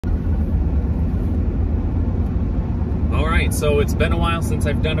Alright, so it's been a while since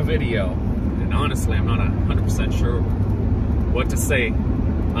I've done a video, and honestly, I'm not 100% sure what to say.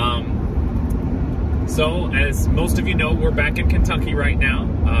 So, as most of you know, we're back in Kentucky right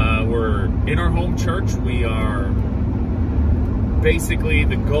now. We're in our home church. We are basically,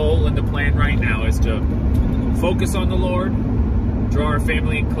 the goal and the plan right now is to focus on the Lord, draw our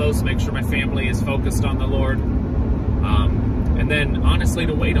family in close, make sure my family is focused on the Lord, and then honestly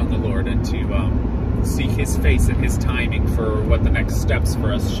to wait on the Lord and to seek His face and His timing for what the next steps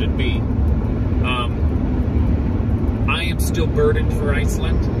for us should be. I am still burdened for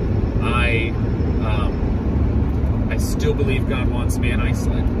Iceland. I still believe God wants me in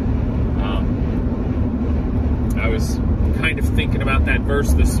Iceland. I was kind of thinking about that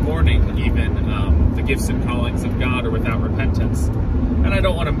verse this morning, even, the gifts and callings of God are without repentance. And I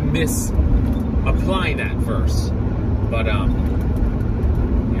don't want to misapply that verse, but,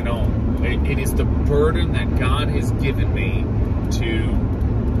 you know, it is the burden that God has given me to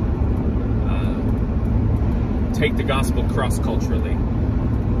take the gospel cross-culturally.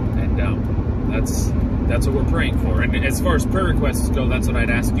 And that's what we're praying for. And as far as prayer requests go, that's what I'd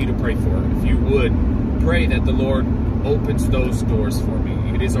ask you to pray for. If you would, pray that the Lord opens those doors for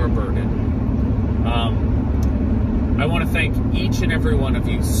me. It is our burden. I want to thank each and every one of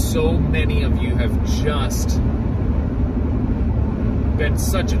you. So many of you have just been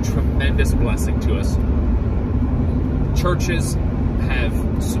such a tremendous blessing to us. Churches have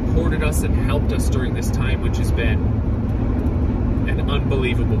supported us and helped us during this time, which has been an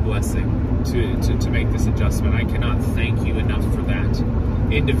unbelievable blessing to make this adjustment. I cannot thank you enough for that.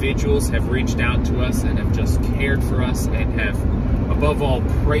 Individuals have reached out to us and have just cared for us and have, above all,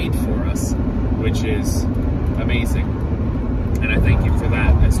 prayed for us, which is amazing. And I thank you for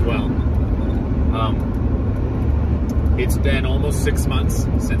that as well. It's been almost 6 months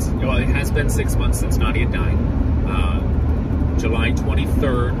since, well, it has been 6 months since Nadia died. July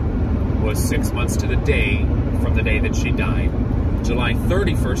 23rd was 6 months to the day from the day that she died. July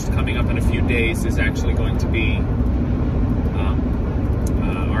 31st, coming up in a few days, is actually going to be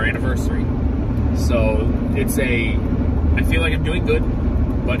our anniversary. So it's I feel like I'm doing good,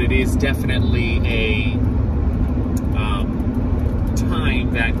 but it is definitely a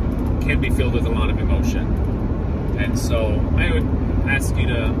time that can be filled with a lot of emotion. And so I would ask you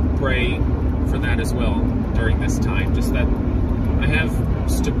to pray for that as well during this time, just that I have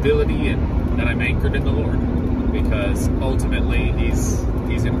stability and that I'm anchored in the Lord, because ultimately He's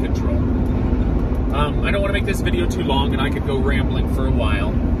in control. I don't want to make this video too long, and I could go rambling for a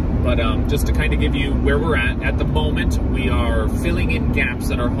while, but just to kind of give you where we're at the moment, we are filling in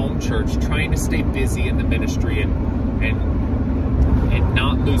gaps at our home church, trying to stay busy in the ministry and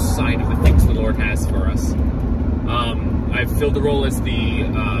not lose sight of the things the Lord has for us. I've filled the role as the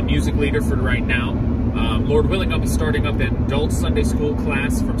music leader for right now. Lord willing, I'll be starting up an adult Sunday school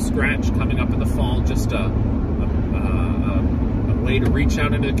class from scratch coming up in the fall, just a way to reach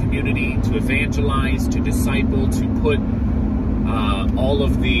out into the community, to evangelize, to disciple, to put all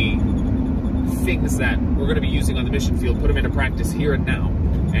of the things that we're going to be using on the mission field, put them into practice here and now,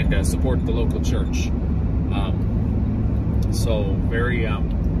 and support the local church. So very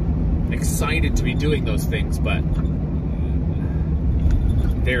excited to be doing those things, but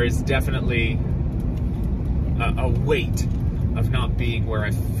there is definitely a weight of not being where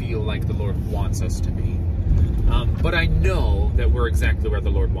I feel like the Lord wants us to be. But I know that we're exactly where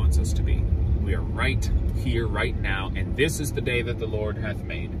the Lord wants us to be. We are right here, right now, and this is the day that the Lord hath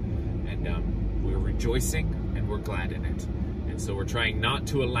made. And we're rejoicing and we're glad in it. And so we're trying not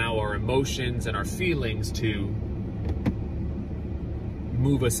to allow our emotions and our feelings to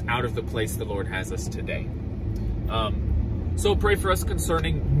move us out of the place the Lord has us today. So pray for us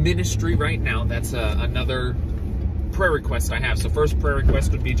concerning ministry right now. That's another prayer request I have. So first prayer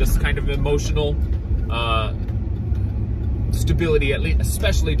request would be just kind of emotional stability, at least,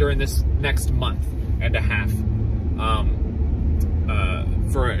 especially during this next month and a half.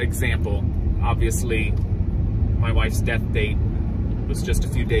 For example, obviously, my wife's death date was just a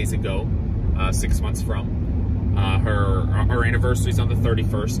few days ago, 6 months from. Our anniversary is on the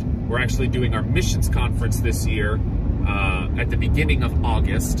 31st. We're actually doing our missions conference this year at the beginning of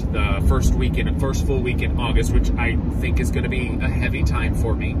August, the first full week in August, which I think is going to be a heavy time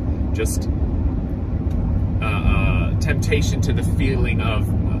for me. Just temptation to the feeling of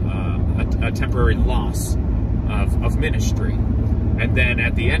a temporary loss of ministry. And then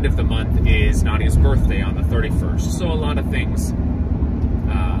at the end of the month is Nadia's birthday on the 31st. So a lot of things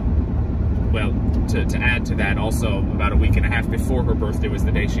well, to add to that, also about a week and a half before her birthday was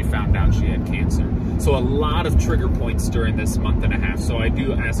the day she found out she had cancer. So a lot of trigger points during this month and a half. So I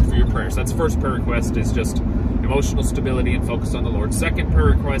do ask for your prayers. That's the first prayer request, is just emotional stability and focus on the Lord. Second prayer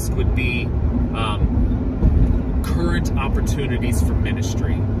request would be current opportunities for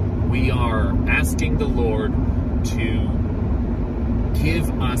ministry. We are asking the Lord to give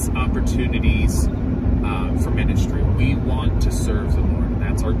us opportunities for ministry. We want to serve the Lord.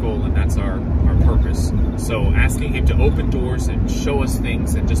 That's our goal and that's our purpose. So asking Him to open doors and show us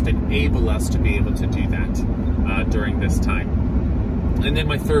things and just enable us to be able to do that during this time. And then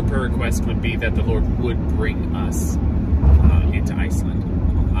my third prayer request would be that the Lord would bring us into Iceland.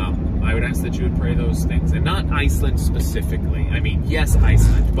 I would ask that you would pray those things. And not Iceland specifically. I mean, yes,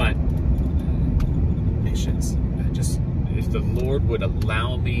 Iceland, but missions. Just, if the Lord would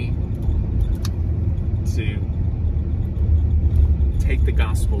allow me to take the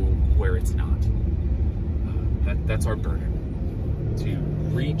gospel where it's not. That's our burden. To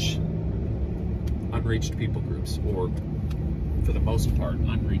reach unreached people groups, or for the most part,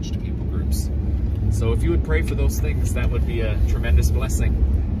 unreached people groups. So if you would pray for those things, that would be a tremendous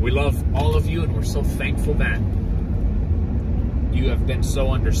blessing. We love all of you, and we're so thankful that you have been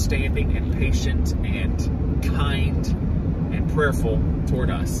so understanding and patient and kind and prayerful toward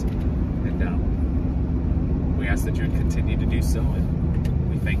us. And we ask that you would continue to do so, and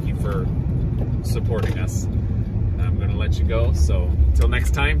we thank you for supporting us. I'm going to let you go, so until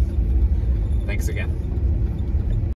next time, thanks again.